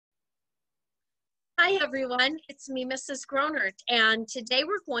Hi everyone, it's me, Mrs. Gronert, and today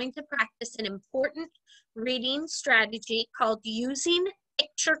we're going to practice an important reading strategy called using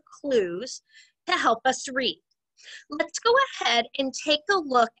picture clues to help us read. Let's go ahead and take a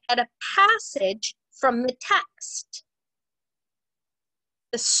look at a passage from the text.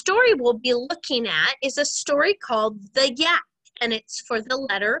 The story we'll be looking at is a story called The Yak, and it's for the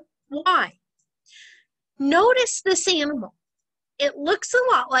letter Y. Notice this animal. It looks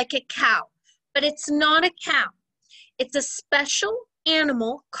a lot like a cow, but it's not a cow. It's a special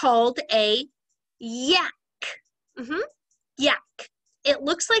animal called a yak. Yak. It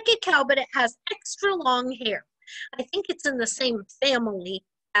looks like a cow, but it has extra long hair. I think it's in the same family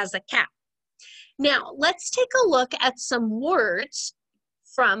as a cow. Now, let's take a look at some words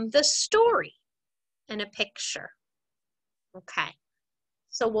from the story and a picture. Okay,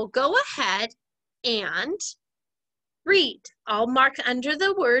 so we'll go ahead and read. I'll mark under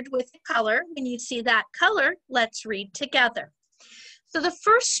the word with the color. When you see that color, let's read together. So the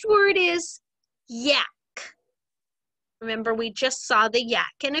first word is yak. Remember, we just saw the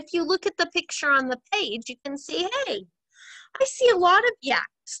yak. And if you look at the picture on the page, you can see, hey, I see a lot of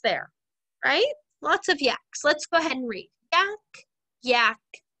yaks there, right? Lots of yaks. Let's go ahead and read. Yak, yak,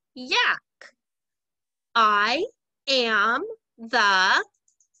 yak. I am the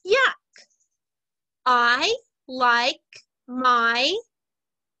yak. I like my,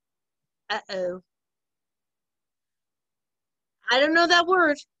 I don't know that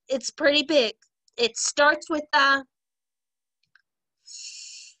word. It's pretty big. It starts with a,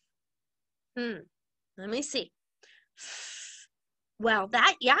 let me see. Well,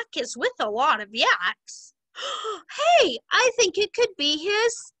 that yak is with a lot of yaks. Hey, I think it could be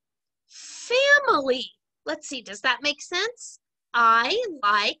his family. Let's see, does that make sense? I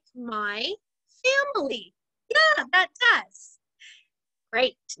like my family. Yeah, that does.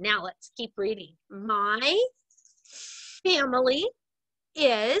 Great, now let's keep reading. My family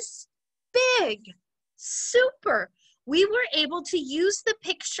is big. Super. We were able to use the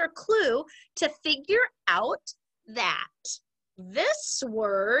picture clue to figure out that this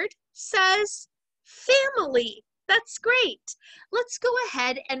word says family. That's great. Let's go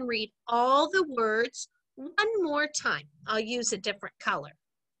ahead and read all the words one more time. I'll use a different color.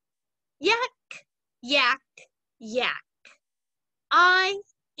 Yak, yak, yak. I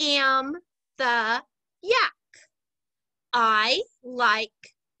am the yak. I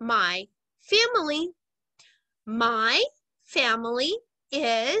like my family. My family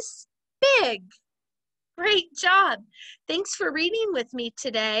is big. Great job. Thanks for reading with me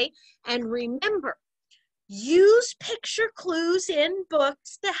today. And remember, use picture clues in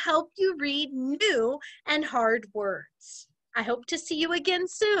books to help you read new and hard words. I hope to see you again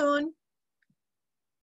soon.